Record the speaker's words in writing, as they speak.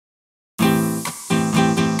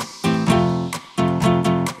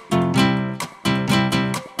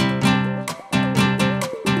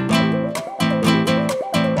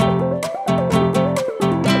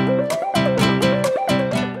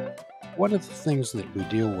one of the things that we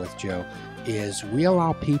deal with, Joe, is we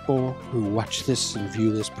allow people who watch this and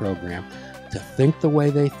view this program to think the way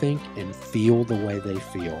they think and feel the way they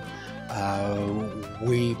feel.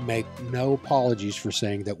 We make no apologies for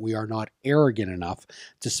saying that we are not arrogant enough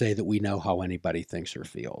to say that we know how anybody thinks or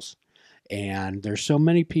feels. And there's so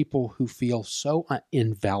many people who feel so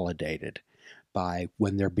invalidated by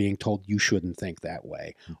when they're being told you shouldn't think that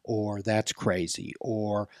way, or that's crazy,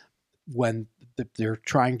 or when they're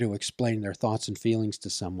trying to explain their thoughts and feelings to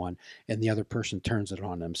someone and the other person turns it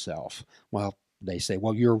on themselves. Well, they say,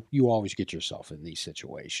 well, you always get yourself in these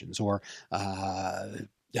situations, or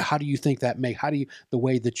how do you think that the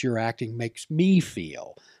way that you're acting makes me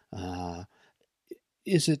feel? Were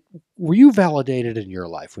you validated in your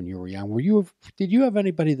life when you were young? Did you have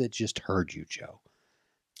anybody that just heard you, Joe?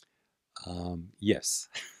 Yes.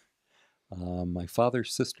 My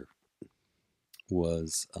father's sister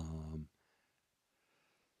was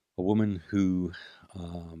a woman who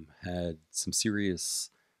had some serious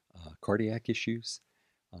cardiac issues.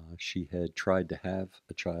 She had tried to have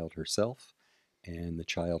a child herself, and the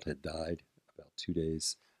child had died about 2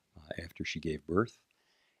 days after she gave birth.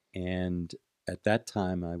 And at that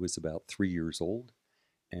time, I was about 3 years old,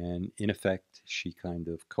 and in effect, she kind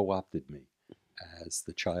of co-opted me as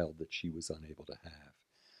the child that she was unable to have.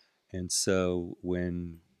 And so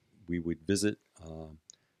when we would visit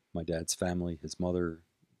my dad's family, his mother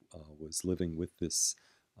was living with his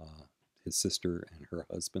sister and her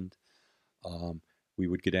husband. We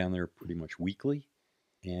would go down there pretty much weekly,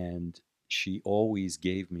 and she always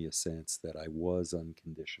gave me a sense that I was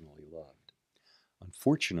unconditionally loved.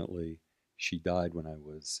 Unfortunately, she died when I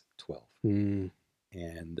was 12.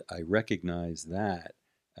 And I recognize that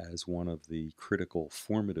as one of the critical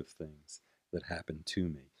formative things that happened to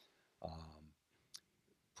me.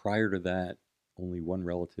 Prior to that, only one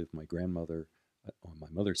relative, my grandmother on my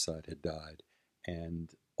mother's side, had died. And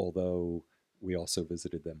although we also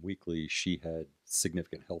visited them weekly, she had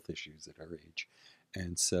significant health issues at her age.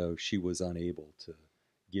 And so she was unable to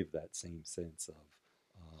give that same sense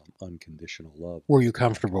of unconditional love. Were you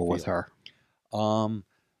comfortable with her?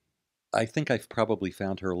 I think I've probably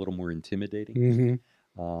found her a little more intimidating.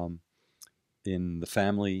 Mm-hmm. In the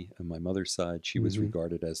family, on my mother's side, she was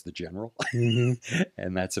regarded as the general, and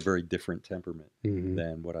that's a very different temperament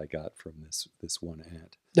than what I got from this one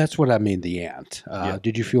aunt. That's what I mean, the aunt. Yeah.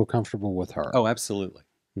 Did you feel comfortable with her? Oh, absolutely.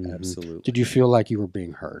 Absolutely. Did you feel like you were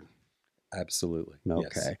being heard? Absolutely.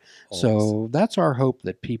 Okay. Yes, so that's our hope,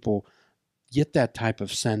 that people get that type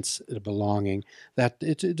of sense of belonging, that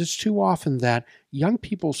it is too often that young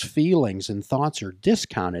people's feelings and thoughts are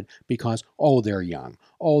discounted because, oh, they're young.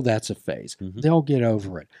 Oh, that's a phase. They'll get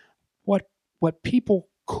over it. What people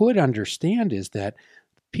could understand is that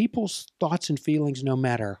people's thoughts and feelings, no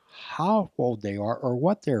matter how old they are or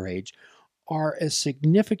what their age, are as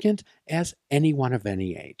significant as anyone of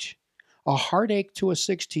any age. A heartache to a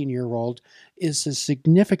 16-year-old is as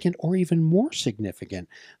significant or even more significant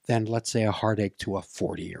than, let's say, a heartache to a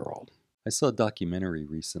 40-year-old. I saw a documentary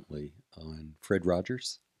recently on Fred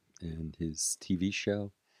Rogers and his TV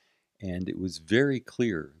show, and it was very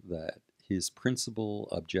clear that his principal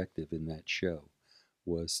objective in that show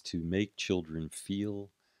was to make children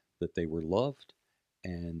feel that they were loved,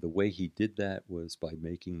 and the way he did that was by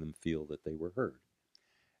making them feel that they were heard.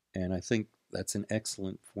 And I think that's an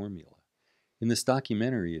excellent formula. In this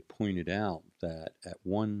documentary, it pointed out that at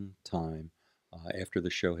one time, after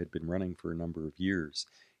the show had been running for a number of years,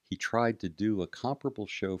 he tried to do a comparable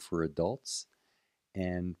show for adults,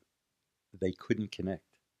 and they couldn't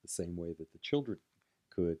connect the same way that the children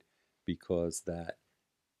could, because that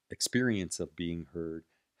experience of being heard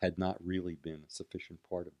had not really been a sufficient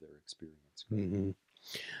part of their experience.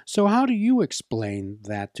 So how do you explain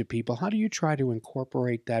that to people? How do you try to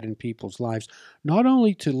incorporate that in people's lives, not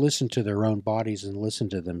only to listen to their own bodies and listen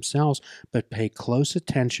to themselves, but pay close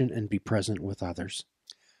attention and be present with others?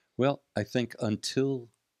 Well, I think until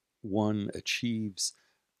one achieves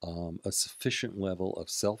a sufficient level of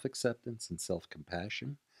self-acceptance and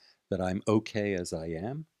self-compassion, that I'm okay as I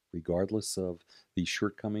am, regardless of the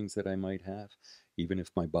shortcomings that I might have, even if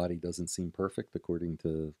my body doesn't seem perfect according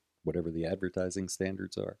to whatever the advertising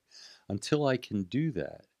standards are. Until I can do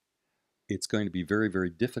that, it's going to be very,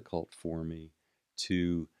 very difficult for me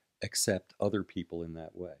to accept other people in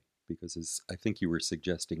that way. Because as I think you were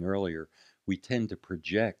suggesting earlier, we tend to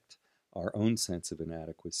project our own sense of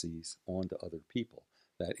inadequacies onto other people.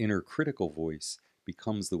 That inner critical voice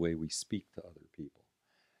becomes the way we speak to other people.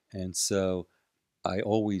 And so I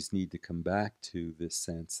always need to come back to this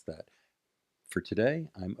sense that for today,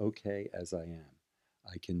 I'm okay as I am.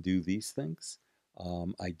 I can do these things.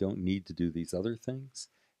 I don't need to do these other things.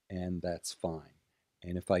 and that's fine.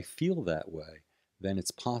 And if I feel that way, then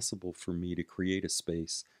it's possible for me to create a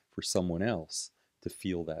space for someone else to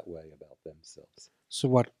feel that way about themselves. So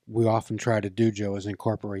what we often try to do, Joe, is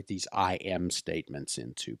incorporate these I am statements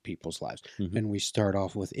into people's lives. Mm-hmm. And we start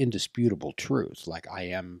off with indisputable truths like I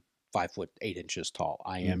am 5'8" tall,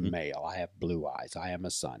 I am Mm-hmm. male, I have blue eyes, I am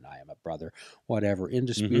a son, I am a brother, whatever, Mm-hmm.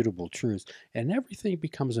 indisputable truths. And everything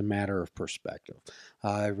becomes a matter of perspective.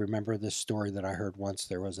 I remember this story that I heard once.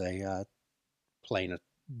 There was a plane, a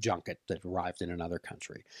junket that arrived in another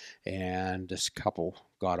country. And this couple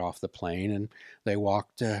got off the plane and they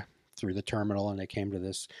walked through the terminal and they came to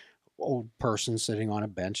this old person sitting on a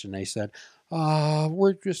bench and they said,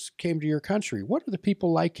 we just came to your country. What are the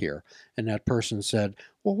people like here? And that person said,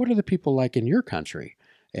 well, what are the people like in your country?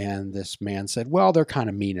 And this man said, well, they're kind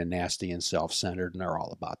of mean and nasty and self centered and they're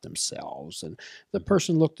all about themselves. And the Mm-hmm.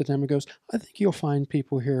 person looked at him and goes, I think you'll find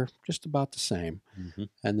people here just about the same. Mm-hmm.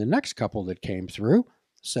 And the next couple that came through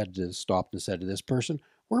stopped and said to this person,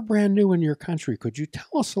 we're brand new in your country. Could you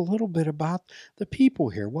tell us a little bit about the people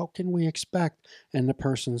here? What can we expect? And the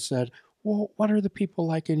person said, well, what are the people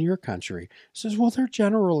like in your country? He says, well, they're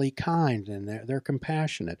generally kind and they're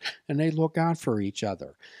compassionate and they look out for each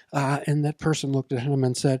other. And that person looked at him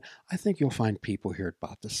and said, I think you'll find people here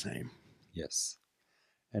about the same. Yes.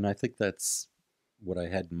 And I think that's what I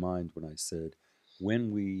had in mind when I said,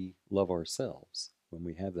 when we love ourselves, when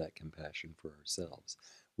we have that compassion for ourselves,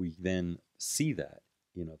 we then see that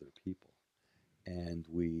in other people and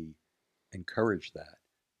we encourage that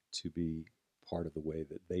to be part of the way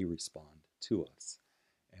that they respond to us.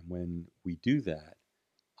 And when we do that,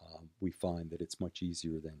 we find that it's much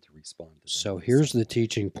easier then to respond to them So in the here's same the way.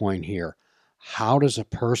 teaching point here. How does a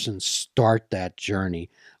person start that journey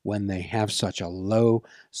when they have such a low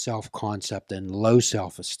self concept and low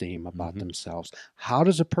self esteem about Mm-hmm. themselves? How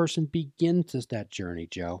does a person begin that journey,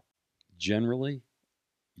 Joe? Generally,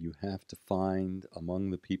 you have to find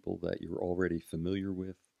among the people that you're already familiar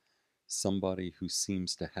with somebody who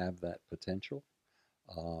seems to have that potential,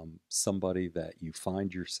 somebody that you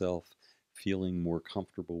find yourself feeling more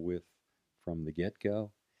comfortable with from the get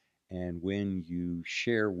go. And when you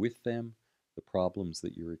share with them the problems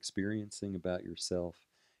that you're experiencing about yourself,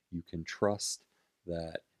 you can trust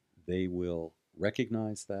that they will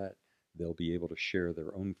recognize that. They'll be able to share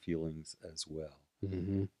their own feelings as well.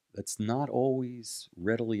 Mm-hmm. That's not always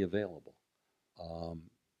readily available. Um,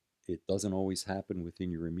 it doesn't always happen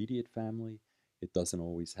within your immediate family. It doesn't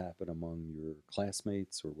always happen among your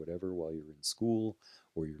classmates or whatever while you're in school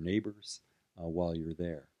or your neighbors while you're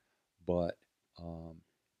there. But um,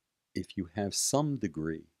 if you have some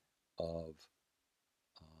degree of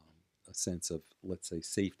a sense of, let's say,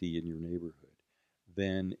 safety in your neighborhood,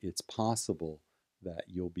 then it's possible that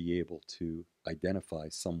you'll be able to identify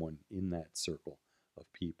someone in that circle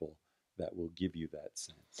of people that will give you that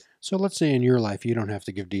sense. So let's say in your life, you don't have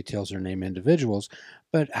to give details or name individuals,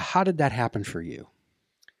 but how did that happen for you?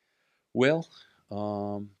 Well,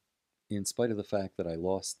 um, in spite of the fact that I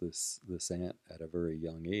lost this aunt at a very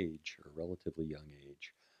young age, or relatively young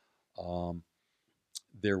age, um,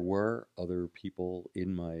 there were other people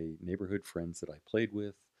in my neighborhood, friends that I played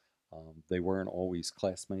with. They weren't always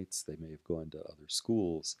classmates, they may have gone to other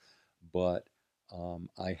schools, but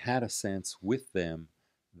I had a sense with them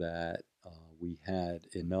that we had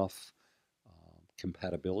enough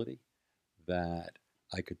compatibility that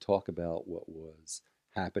I could talk about what was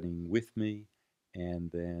happening with me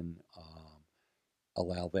and then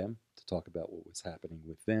allow them to talk about what was happening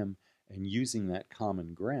with them, and using that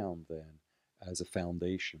common ground then as a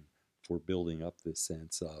foundation for building up this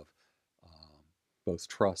sense of um, both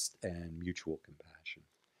trust and mutual compassion.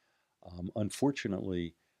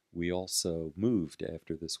 Unfortunately, we also moved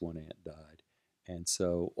after this one aunt died, and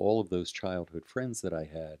so all of those childhood friends that I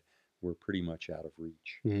had were pretty much out of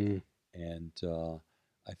reach. Mm. And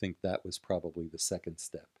I think that was probably the second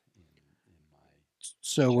step in my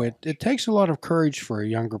So it challenge. takes a lot of courage for a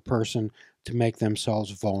younger person to make themselves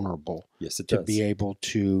vulnerable, Yes, it to be does. able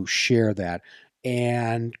to share that.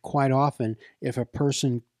 And quite often, if a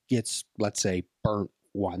person gets, let's say, burnt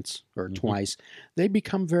once or Hmm. twice, they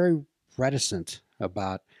become very reticent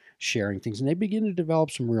about sharing things and they begin to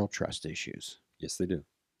develop some real trust issues. Yes, they do.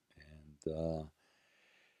 And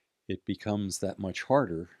it becomes that much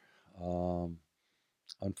harder. Um,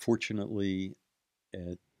 Unfortunately,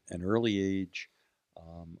 at an early age,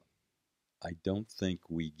 um, I don't think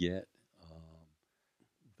we get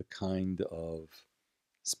the kind of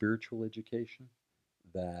spiritual education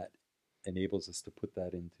that enables us to put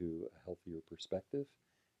that into a healthier perspective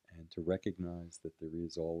and to recognize that there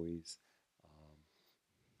is always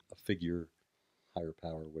a figure, higher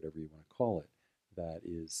power, whatever you want to call it, that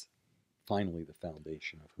is finally the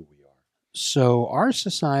foundation of who we are. So our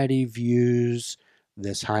society views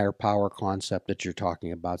this higher power concept that you're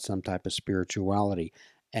talking about, some type of spirituality,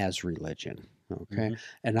 as religion. Okay. Hmm.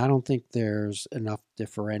 And I don't think there's enough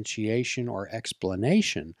differentiation or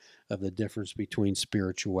explanation of the difference between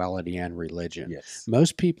spirituality and religion. Yes.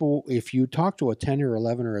 Most people, if you talk to a 10 or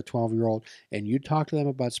 11 or a 12-year-old and you talk to them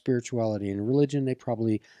about spirituality and religion, they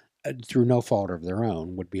probably, through no fault of their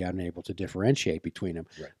own, would be unable to differentiate between them.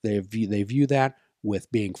 Right. They view that with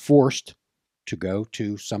being forced to go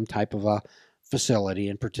to some type of a facility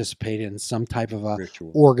and participate in some type of a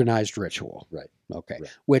Ritual. organized ritual. Right. Okay, Right.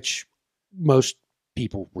 which most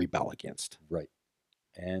people rebel against. Right.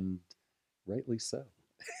 And rightly so.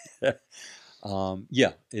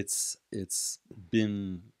 Yeah, it's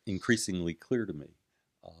been increasingly clear to me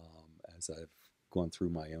as I've gone through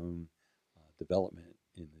my own development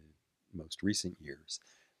in the most recent years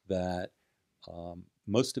that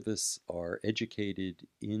most of us are educated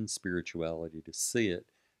in spirituality to see it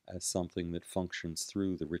as something that functions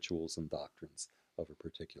through the rituals and doctrines of a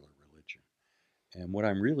particular religion. And what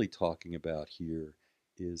I'm really talking about here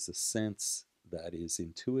is a sense that is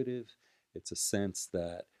intuitive. It's a sense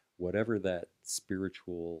that whatever that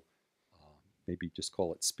spiritual, maybe just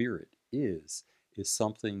call it spirit, is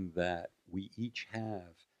something that we each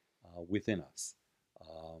have within us.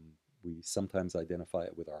 Um, we sometimes identify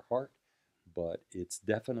it with our heart, but it's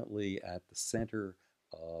definitely at the center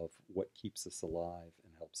of what keeps us alive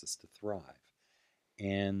and helps us to thrive.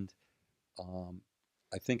 And um,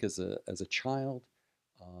 I think as a child,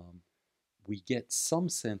 um, we get some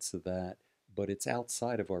sense of that, but it's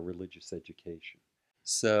outside of our religious education.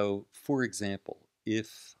 So, for example,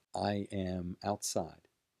 if I am outside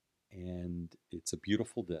and it's a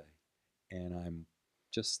beautiful day and I'm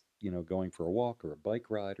just, going for a walk or a bike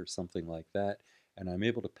ride or something like that, and I'm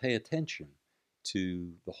able to pay attention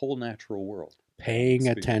to the whole natural world that I'm Paying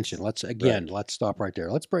attention. experiencing. Let's Right. again, let's stop right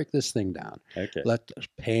there. Let's break this thing down. Okay. Let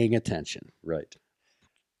Paying attention. Right.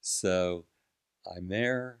 So I'm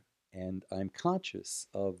there and I'm conscious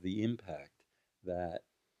of the impact that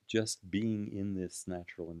just being in this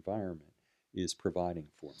natural environment is providing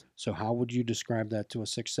for me. So how would you describe that to a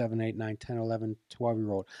 6, 7, 8, 9, 10, 11, 12 year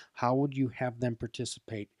old? How would you have them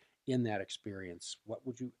participate in that experience? What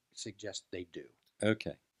would you suggest they do?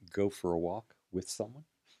 Okay, go for a walk with someone,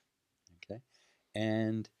 okay,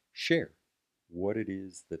 and share what it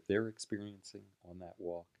is that they're experiencing on that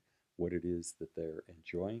walk, what it is that they're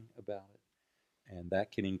enjoying about it. And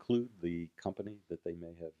that can include the company that they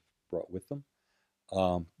may have brought with them.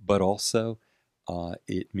 But also,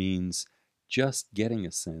 it means just getting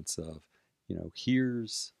a sense of,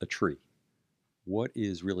 here's a tree. What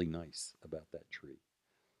is really nice about that tree?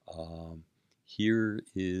 Um, Here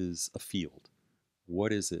is a field.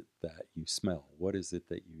 What is it that you smell? What is it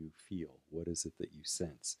that you feel? What is it that you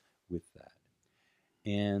sense with that?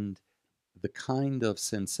 And the kind of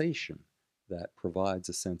sensation that provides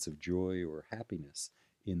a sense of joy or happiness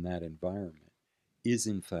in that environment is,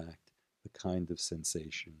 in fact, the kind of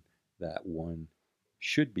sensation that one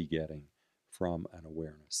should be getting from an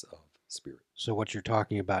awareness of spirit. So what you're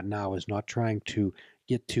talking about now is not trying to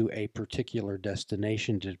get to a particular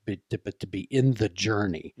destination but to be in the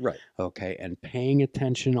journey, Right. okay, and paying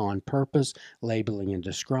attention on purpose, labeling and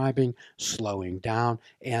describing, slowing down,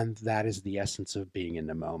 and that is the essence of being in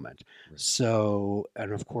the moment. Right. So,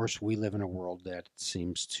 and of course, we live in a world that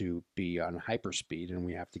seems to be on hyperspeed, and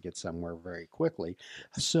we have to get somewhere very quickly.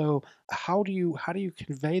 Yes. So, how do you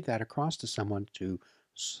convey that across to someone to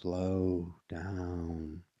slow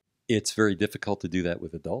down? It's very difficult to do that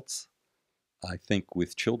with adults. I think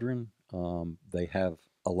with children, they have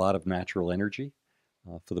a lot of natural energy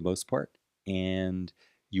for the most part, and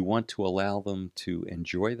you want to allow them to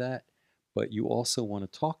enjoy that, but you also want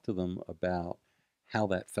to talk to them about how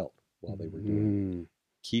that felt while they were doing it. Mm.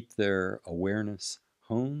 Keep their awareness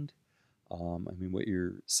honed. What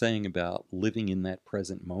you're saying about living in that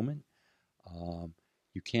present moment, um,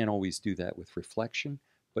 you can't always do that with reflection,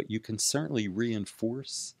 but you can certainly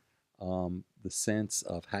reinforce the sense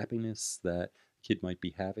of happiness that kid might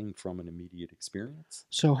be having from an immediate experience.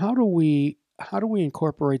 So how do we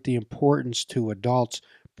incorporate the importance to adults,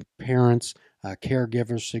 parents,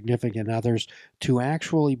 caregivers, significant others, to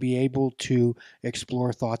actually be able to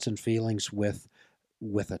explore thoughts and feelings with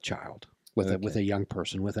a child, with a Okay, young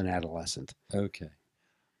person, with an adolescent? okay.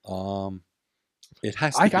 Um, it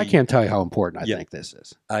has I, to I be, can't tell you how important I yeah, think this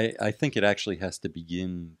is. I think it actually has to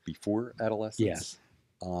begin before adolescence. Yes.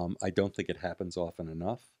 I don't think it happens often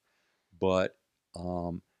enough, but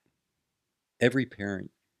um, every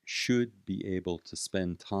parent should be able to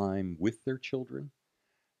spend time with their children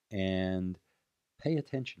and pay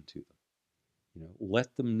attention to them.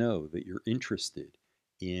 Let them know that you're interested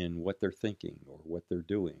in what they're thinking or what they're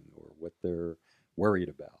doing or what they're worried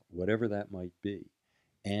about, whatever that might be,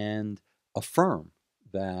 and affirm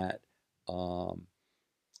that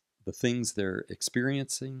the things they're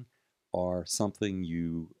experiencing are something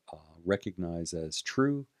you recognize as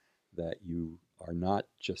true, that you are not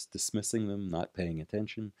just dismissing them, not paying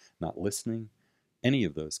attention, not listening, any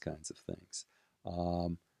of those kinds of things.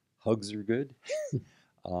 Hugs are good.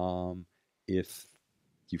 If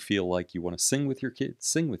you feel like you want to sing with your kid,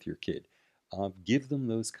 sing with your kid. Give them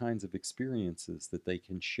those kinds of experiences that they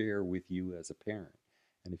can share with you as a parent.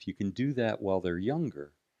 And if you can do that while they're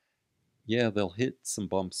younger, yeah, they'll hit some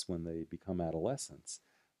bumps when they become adolescents,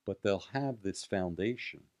 but they'll have this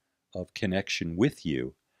foundation of connection with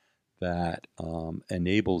you that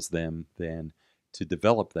enables them then to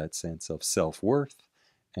develop that sense of self-worth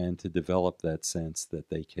and to develop that sense that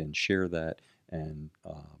they can share that and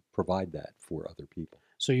provide that for other people.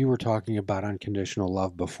 So you were talking about unconditional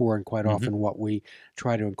love before, and quite Mm-hmm. often what we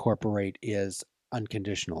try to incorporate is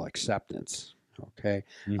unconditional acceptance. Okay,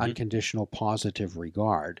 Mm-hmm. unconditional positive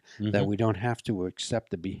regard, Mm-hmm. that we don't have to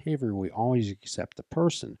accept the behavior, we always accept the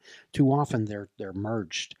person. Too often they're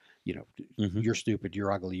merged. You know, Mm-hmm. you're stupid,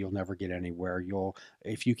 you're ugly, you'll never get anywhere. You'll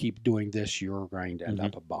If you keep doing this, you're going to end Mm-hmm.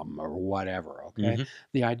 up a bum or whatever. Okay, Mm-hmm.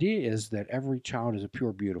 the idea is that every child is a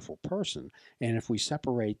pure, beautiful person, and if we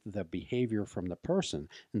separate the behavior from the person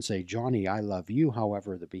and say, Johnny, I love you,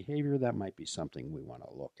 however, the behavior, that might be something we want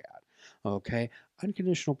to look at. Okay,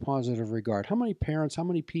 unconditional positive regard. How many parents, how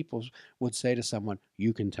many people would say to someone,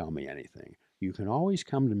 you can tell me anything? You can always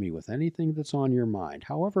come to me with anything that's on your mind.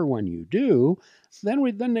 However, when you do,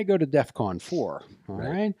 then they go to DEFCON 4, all Right.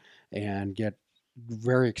 right, and get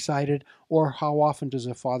very excited. Or how often does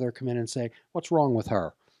a father come in and say, what's wrong with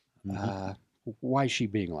her? Mm-hmm. Uh, why is she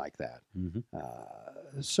being like that?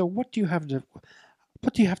 Mm-hmm. So what do you have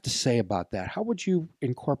to say about that? How would you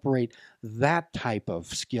incorporate that type of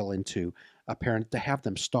skill into a parent to have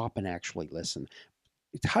them stop and actually listen?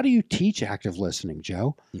 How do you teach active listening,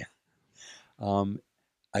 Joe? Yeah. Um,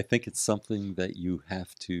 I think it's something that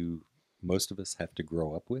most of us have to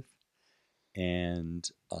grow up with. And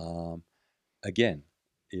again,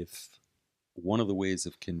 if one of the ways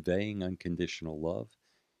of conveying unconditional love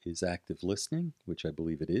is active listening, which I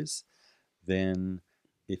believe it is, then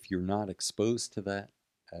if you're not exposed to that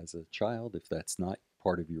as a child, if that's not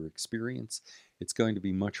part of your experience, it's going to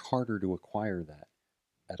be much harder to acquire that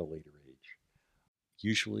at a later age.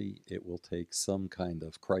 Usually, it will take some kind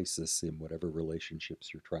of crisis in whatever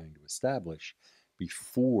relationships you're trying to establish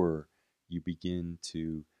before you begin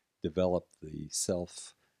to develop the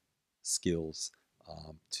self skills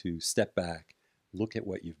to step back, look at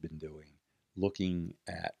what you've been doing, looking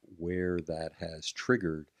at where that has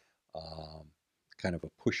triggered um, kind of a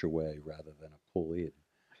push away rather than a pull in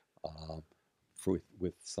um,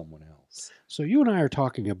 with someone else. So you and I are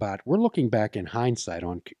talking about, we're looking back in hindsight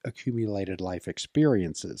on accumulated life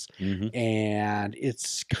experiences. Mm-hmm. And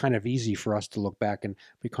it's kind of easy for us to look back and,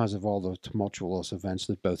 because of all the tumultuous events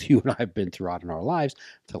that both you and I have been throughout in our lives,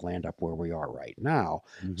 to land up where we are right now.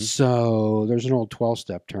 Mm-hmm. So there's an old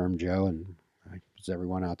 12-step term, Joe, and as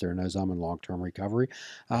everyone out there knows, I'm in long-term recovery.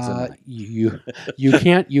 As am I. You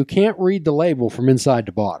can't read the label from inside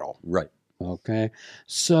the bottle. Right. Okay.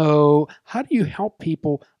 So, how do you help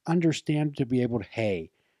people understand, to be able to, hey,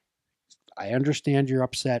 I understand you're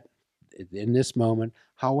upset in this moment.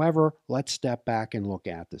 However, let's step back and look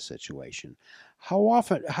at the situation.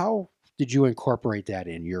 How did you incorporate that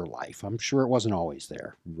in your life? I'm sure it wasn't always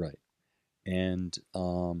there. Right. And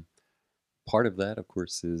part of that, of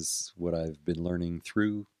course, is what I've been learning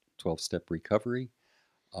through 12-step recovery.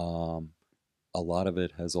 Um, a lot of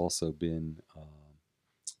it has also been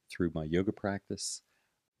through my yoga practice.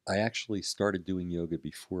 I actually started doing yoga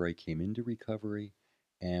before I came into recovery,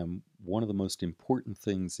 and one of the most important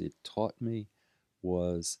things it taught me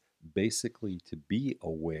was basically to be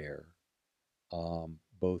aware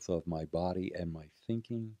both of my body and my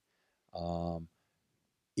thinking um,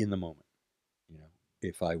 in the moment. You know,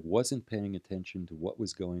 if I wasn't paying attention to what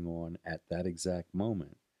was going on at that exact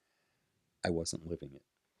moment, I wasn't living it.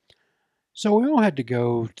 So we all had to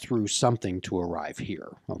go through something to arrive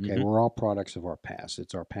here. Okay, Mm-hmm. we're all products of our past.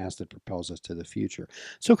 It's our past that propels us to the future.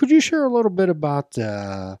 So could you share a little bit about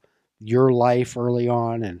your life early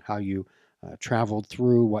on and how you traveled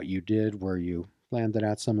through, what you did, where you landed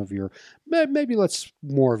at, some of your maybe let's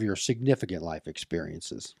more of your significant life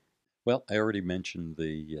experiences. Well, I already mentioned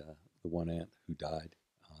the one aunt who died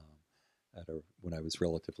when I was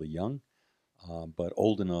relatively young, but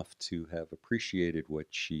old enough to have appreciated what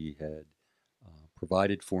she had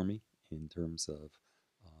provided for me in terms of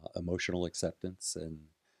emotional acceptance and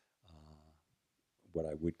what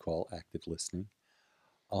I would call active listening.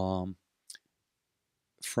 From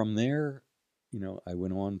there, I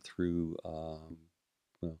went on through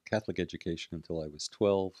Catholic education until I was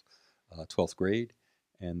 12, 12th grade,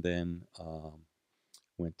 and then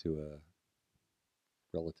went to a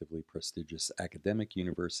relatively prestigious academic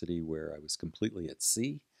university where I was completely at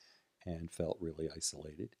sea and felt really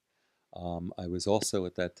isolated. I was also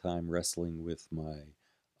at that time wrestling with my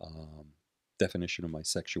definition of my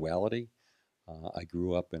sexuality. I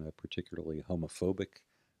grew up in a particularly homophobic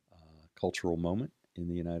cultural moment in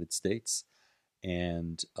the United States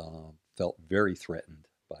and felt very threatened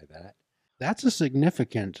by that. That's a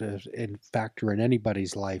significant factor in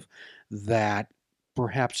anybody's life that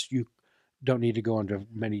perhaps you don't need to go into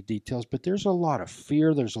many details, but there's a lot of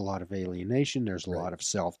fear, there's a lot of alienation, there's a lot of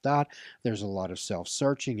self-doubt, there's a lot of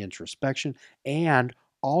self-searching, introspection, and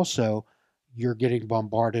also you're getting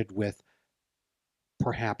bombarded with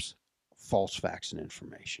perhaps false facts and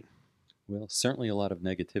information. Well, certainly a lot of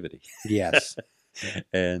negativity. Yes.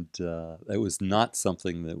 And it was not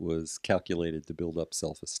something that was calculated to build up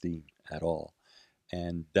self-esteem at all,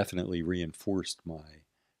 and definitely reinforced my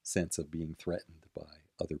sense of being threatened by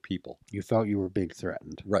other people. You felt you were being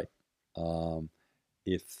threatened. Right.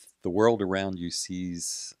 If the world around you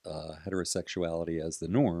sees heterosexuality as the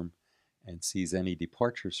norm and sees any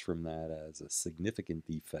departures from that as a significant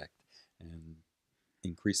defect and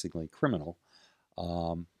increasingly criminal,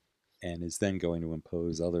 and is then going to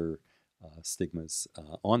impose other stigmas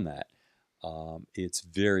on that, it's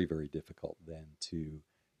very, very difficult then to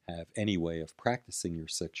have any way of practicing your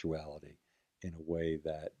sexuality in a way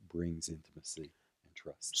that brings intimacy and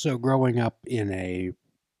trust. So growing up in a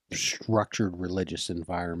structured religious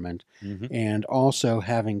environment, and also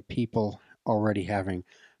having people already having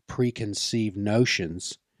preconceived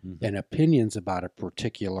notions and opinions about a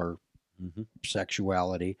particular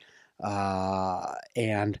sexuality,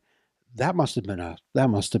 and that must have been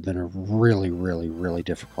a really, really, really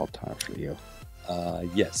difficult time for you.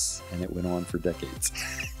 Yes, and it went on for decades.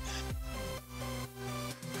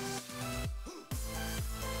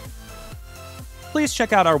 Please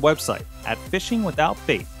check out our website at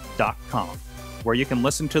fishingwithoutbait.com, where you can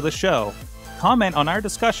listen to the show, comment on our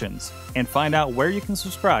discussions, and find out where you can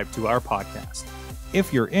subscribe to our podcast.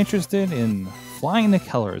 If you're interested in flying the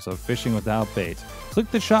colors of Fishing Without Bait,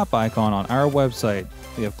 click the shop icon on our website.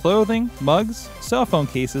 We have clothing, mugs, cell phone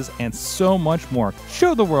cases, and so much more.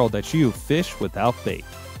 Show the world that you fish without bait.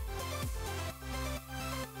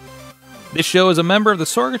 This show is a member of the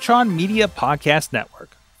Sorgatron Media Podcast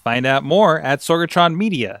Network. Find out more at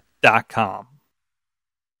sorgatronmedia.com.